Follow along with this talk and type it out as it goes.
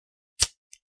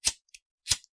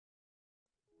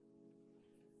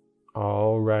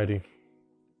Alrighty.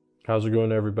 How's it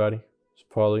going, everybody? It's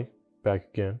Paulie back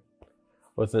again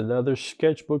with another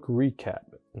sketchbook recap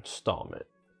installment.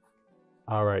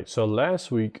 Alright, so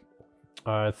last week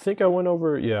I think I went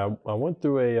over, I went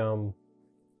through a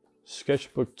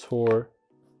sketchbook tour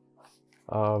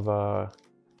of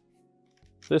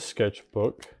this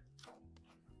sketchbook.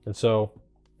 And so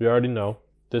you already know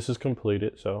this is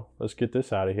completed, so let's get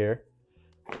this out of here.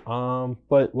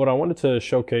 But what I wanted to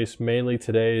showcase mainly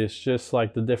today is just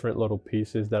like the different little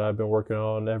pieces that I've been working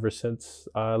on ever since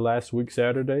last week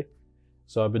Saturday.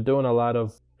 So I've been doing a lot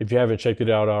of, if you haven't checked it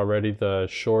out already, the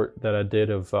short that I did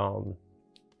of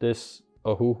this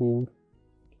Ohuhu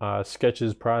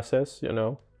sketches process,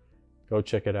 go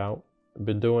check it out. I've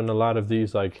been doing a lot of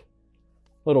these like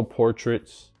little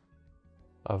portraits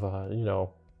of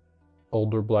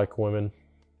older black women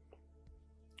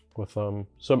with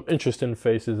some interesting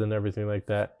faces and everything like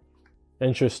that.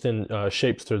 Interesting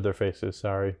shapes to their faces,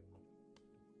 sorry.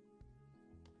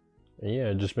 And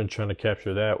yeah, just been trying to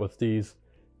capture that with these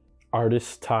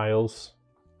artist tiles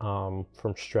from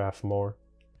Strathmore.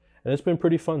 And it's been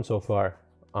pretty fun so far.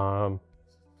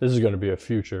 This is going to be a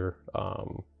future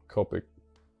Copic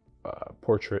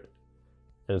portrait.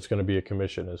 And it's going to be a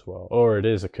commission as well. Or it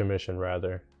is a commission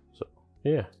rather. So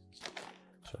yeah.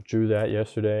 So I drew that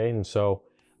yesterday. And so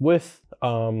with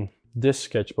this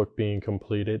sketchbook being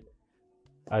completed,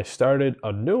 I started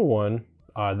a new one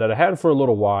that I had for a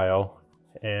little while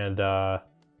and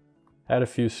had a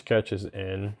few sketches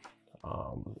in.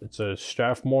 It's a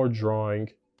Strathmore drawing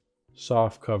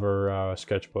soft cover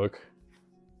sketchbook,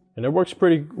 and it works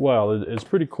pretty well. It's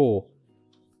pretty cool.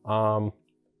 I'll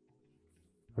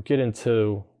get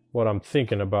into what I'm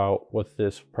thinking about with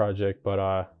this project,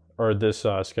 but or this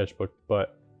sketchbook,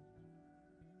 but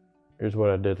here's what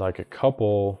I did, like a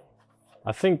couple,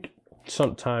 I think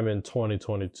sometime in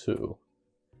 2022,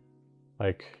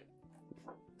 like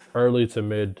early to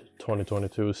mid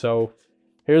 2022. So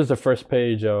here's the first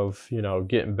page of,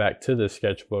 getting back to this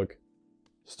sketchbook.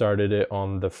 Started it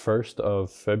on the 1st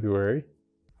of February.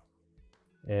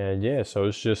 And yeah, so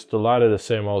it's just a lot of the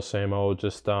same old,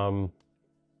 just a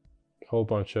whole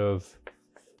bunch of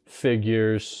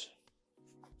figures,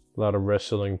 a lot of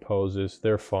wrestling poses.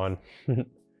 They're fun.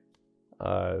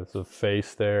 There's a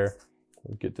face there.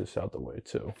 We'll get this out the way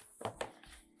too.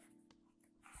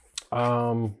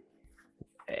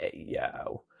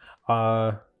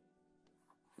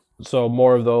 So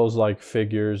more of those like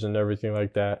figures and everything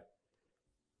like that.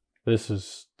 This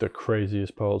is the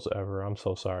craziest pose ever. I'm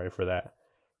so sorry for that.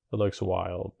 It looks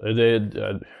wild. I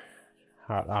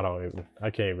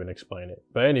can't even explain it.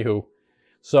 But anywho,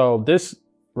 so this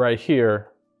right here,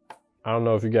 I don't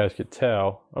know if you guys could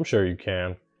tell. I'm sure you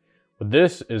can. But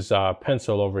this is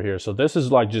pencil over here. So this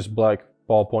is like just black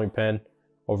ballpoint pen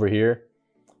over here.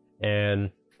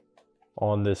 And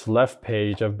on this left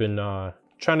page, I've been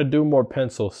trying to do more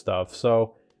pencil stuff.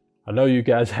 So I know you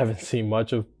guys haven't seen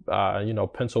much of,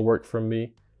 pencil work from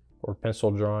me or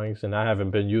pencil drawings. And I haven't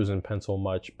been using pencil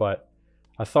much. But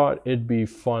I thought it'd be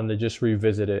fun to just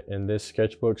revisit it in this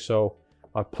sketchbook. So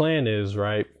my plan is,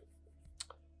 right,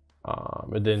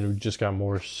 and then we just got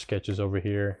more sketches over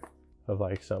here of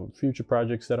like some future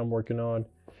projects that I'm working on.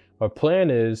 My plan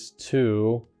is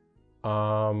to,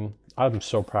 I'm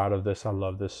so proud of this. I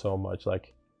love this so much.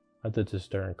 Like I did this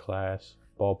during class,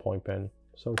 ballpoint pen,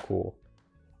 so cool.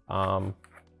 But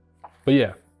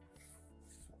yeah,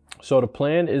 so the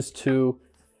plan is to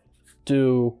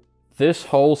do this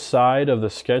whole side of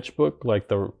the sketchbook, like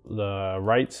the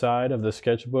right side of the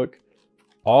sketchbook,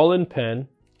 all in pen.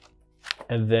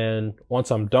 And then once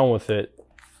I'm done with it,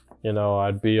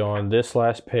 I'd be on this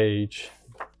last page,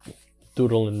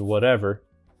 doodling whatever,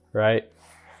 right?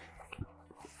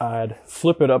 I'd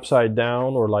flip it upside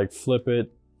down or like flip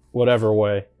it whatever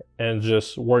way and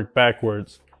just work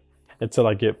backwards until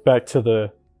I get back to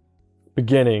the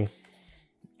beginning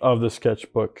of the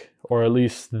sketchbook, or at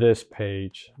least this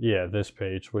page. Yeah, this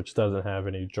page, which doesn't have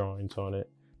any drawings on it.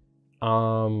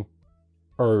 Or,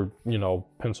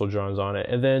 pencil drawings on it.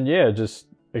 And then, yeah, just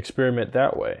experiment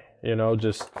that way,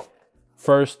 just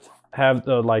first have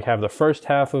the first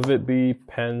half of it be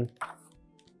pen,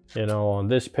 on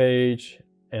this page,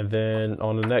 and then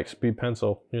on the next be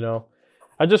pencil,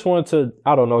 I just wanted to,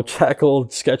 I don't know, tackle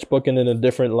sketchbooking in a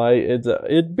different light.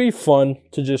 It'd be fun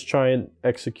to just try and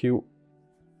execute.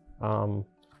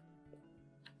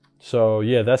 So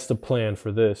yeah, that's the plan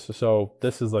for this. So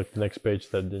this is like the next page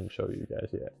that I didn't show you guys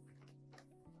yet.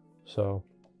 So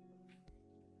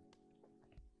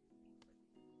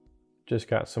just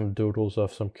got some doodles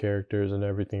of some characters and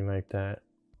everything like that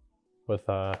with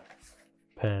a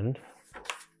pen.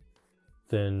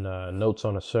 Then notes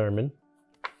on a sermon,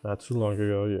 not too long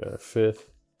ago, yeah, 5th,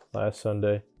 last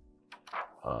Sunday.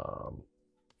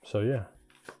 So yeah.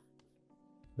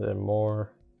 Then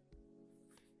more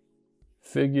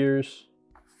figures,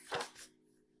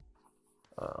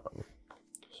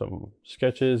 some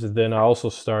sketches, and then I also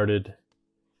started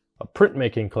a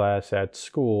printmaking class at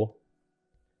school,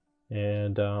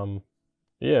 and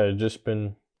yeah, just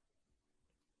been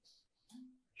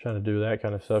trying to do that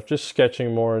kind of stuff, just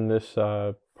sketching more in this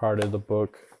part of the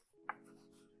book,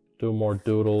 doing more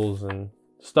doodles and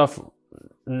stuff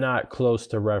not close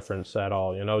to reference at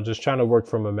all, you know, just trying to work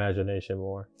from imagination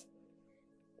more.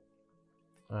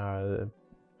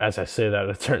 As I say that,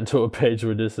 I turned to a page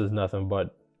where this is nothing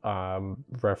but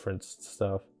referenced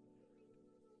stuff.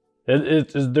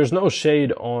 There's no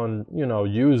shade on, you know,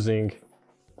 using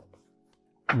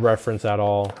reference at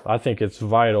all. I think it's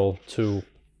vital to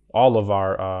all of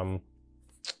our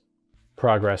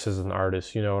progress as an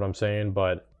artist, you know what I'm saying?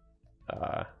 But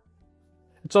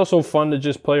it's also fun to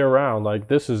just play around. Like,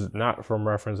 this is not from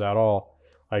reference at all.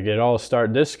 Like,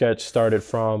 this sketch started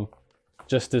from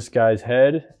just this guy's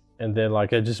head, and then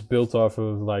like I just built off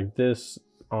of like this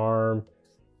arm,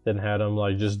 then had him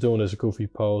like just doing this goofy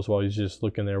pose while he's just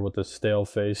looking there with a stale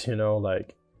face, you know.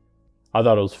 Like, I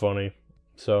thought it was funny.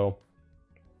 So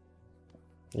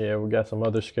yeah, we got some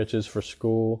other sketches for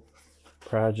school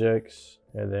projects,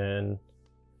 and then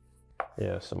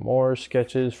yeah, some more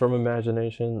sketches from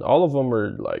imagination. All of them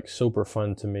are like super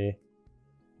fun to me,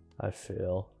 I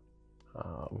feel.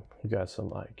 We got some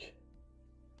like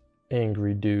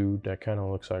angry dude that kind of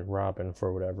looks like Robin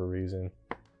for whatever reason.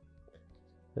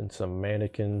 Then some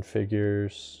mannequin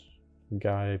figures,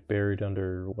 guy buried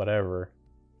under whatever,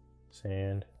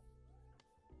 sand.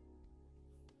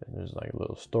 And there's like a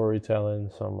little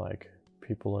storytelling, some like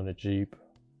people in a Jeep,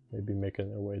 maybe making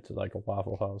their way to like a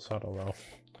Waffle House, I don't know.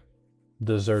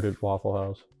 Deserted Waffle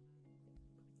House.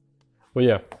 But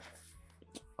yeah.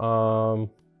 And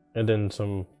then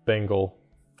some Bengal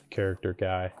character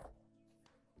guy.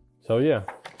 So yeah.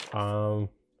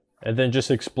 And then just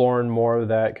exploring more of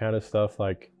that kind of stuff,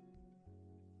 like,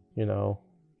 you know,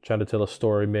 trying to tell a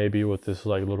story maybe with this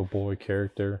like little boy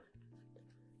character.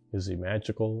 Is he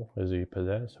magical? Is he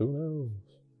possessed? Who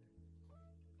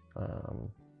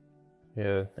knows?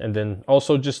 Yeah, and then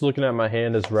also just looking at my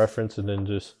hand as reference and then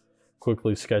just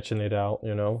quickly sketching it out,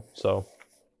 you know? So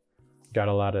got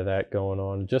a lot of that going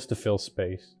on just to fill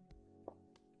space.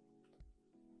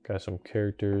 Got some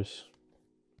characters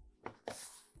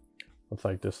with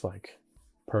like this like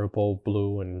purple,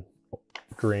 blue, and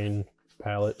green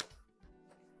palette.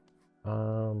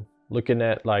 Looking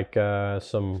at like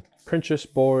some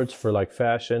Pinterest boards for like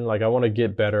fashion. Like, I want to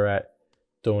get better at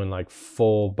doing like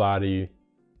full body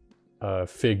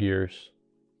figures,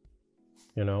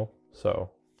 you know?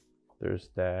 So there's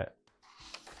that.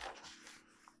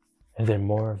 And then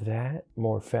more of that,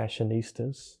 more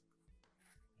fashionistas,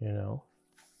 you know?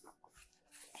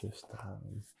 Just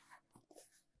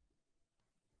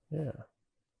yeah,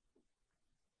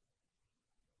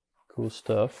 cool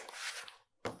stuff.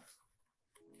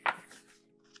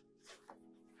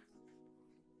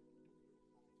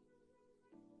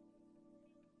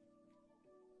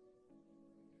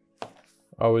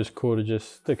 Always cool to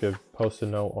just stick a post-it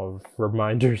note of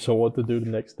reminders on what to do the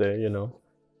next day, you know.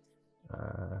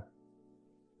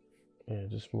 Yeah,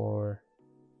 just more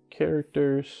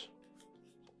characters.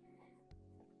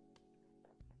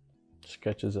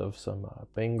 Sketches of some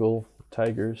Bengal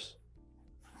tigers.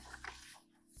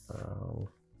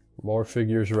 More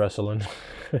figures wrestling.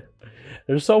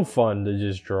 They're so fun to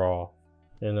just draw,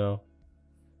 you know.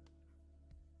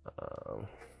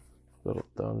 Little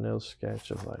thumbnail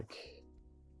sketch of like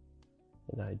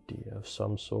an idea of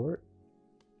some sort.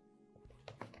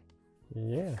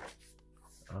 Yeah.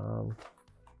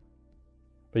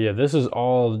 But yeah, this is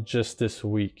all just this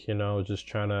week, you know, just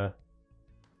trying to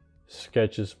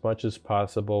sketch as much as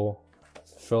possible,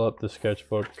 fill up the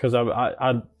sketchbook, because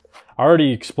I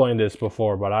already explained this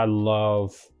before, but I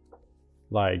love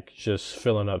like just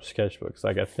filling up sketchbooks.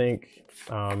 Like, I think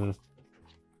I'm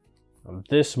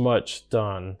this much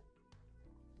done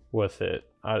with it.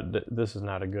 This is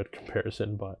not a good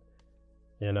comparison, but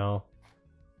you know,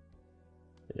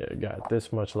 yeah, got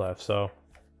this much left, so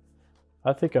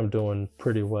I think I'm doing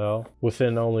pretty well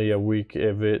within only a week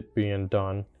of it being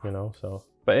done, you know. So,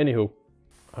 but anywho,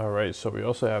 all right, so we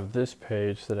also have this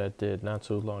page that I did not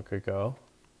too long ago.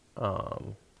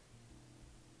 All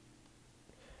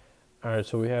right,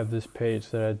 so we have this page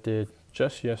that I did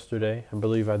just yesterday. I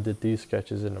believe I did these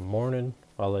sketches in the morning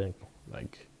while in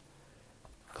like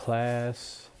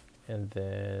class, and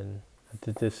then I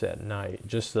did this at night,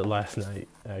 just the last night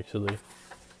actually.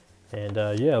 And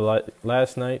yeah,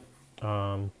 last night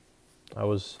I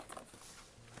was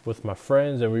with my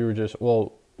friends, and we were just,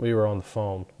 well, we were on the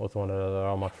phone with one another,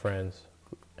 all my friends,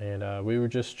 and we were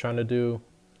just trying to do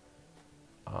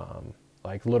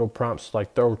like little prompts,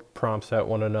 like throw prompts at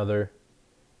one another,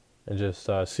 and just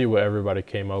see what everybody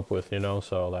came up with, you know.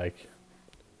 So like,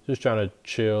 just trying to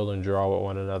chill and draw with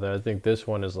one another. I think this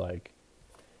one is like,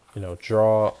 you know,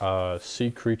 draw a sea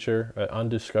creature, an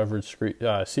undiscovered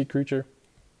sea creature.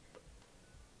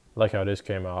 I like how this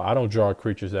came out. I don't draw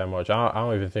creatures that much. I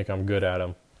don't even think I'm good at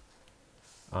them.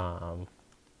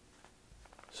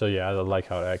 So yeah, I like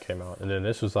how that came out. And then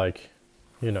this was like,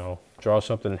 you know, draw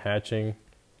something hatching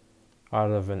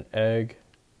out of an egg.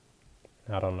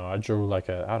 I don't know. I drew like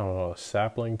a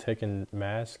sapling taking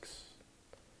masks,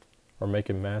 or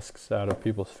making masks out of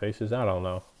people's faces. I don't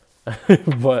know.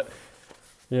 But,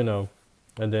 you know,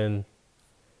 and then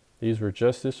these were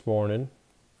just this morning,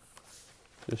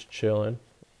 just chilling,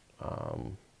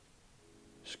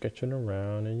 sketching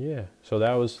around, and yeah. So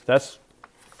that's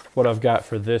what I've got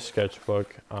for this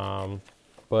sketchbook.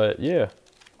 But yeah,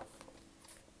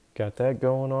 got that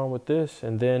going on with this.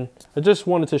 And then I just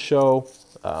wanted to show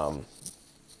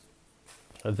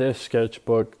this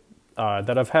sketchbook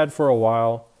that I've had for a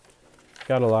while.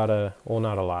 Got a lot of, well,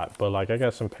 not a lot, but like I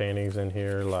got some paintings in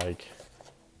here. Like,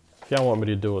 if y'all want me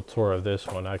to do a tour of this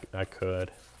one, I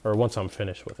could, or once I'm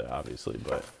finished with it, obviously.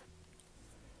 But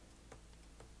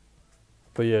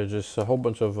yeah, just a whole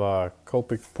bunch of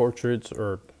Copic portraits,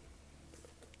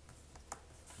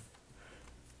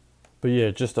 but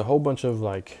yeah, just a whole bunch of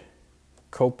like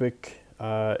Copic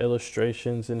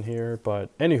illustrations in here.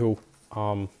 But anywho,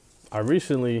 I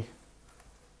recently,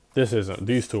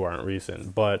 these two aren't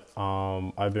recent, but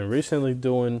I've been recently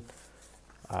doing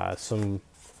some,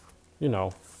 you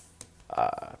know,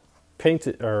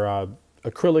 painted or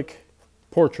acrylic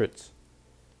portraits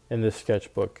in this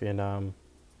sketchbook. And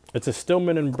it's a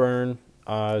Stillman and Burn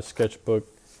sketchbook.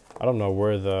 I don't know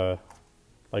where the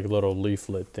like little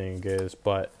leaflet thing is,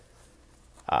 but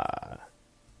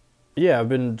yeah, I've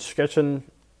been sketching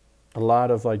a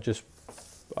lot of like just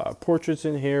portraits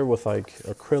in here with like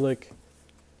acrylic.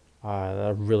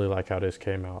 I really like how this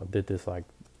came out. I did this like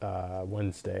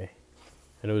Wednesday,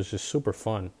 and it was just super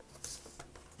fun.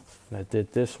 And I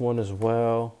did this one as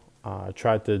well. I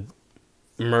tried to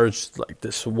merge like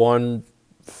this one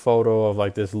photo of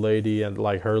like this lady and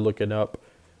like her looking up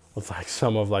with like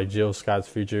some of like Jill Scott's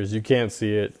features. You can't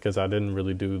see it because I didn't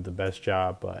really do the best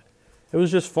job, but it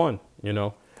was just fun, you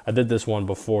know. I did this one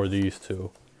before these two,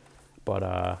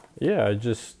 but yeah, I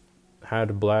just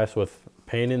had a blast with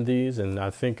painting these, and I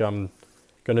think I'm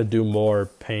gonna do more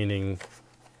painting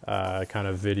kind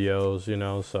of videos, you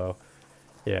know. So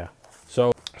yeah,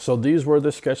 so these were the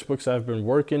sketchbooks I've been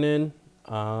working in.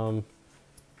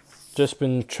 Just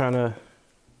been trying to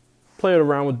play it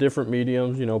around with different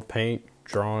mediums, you know, paint,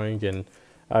 drawing, and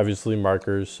obviously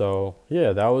markers. So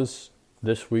yeah, that was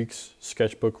this week's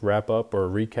sketchbook wrap up, or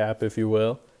recap, if you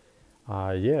will.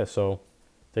 Yeah, so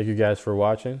thank you guys for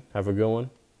watching. Have a good one.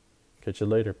 Catch you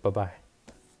later. Bye-bye.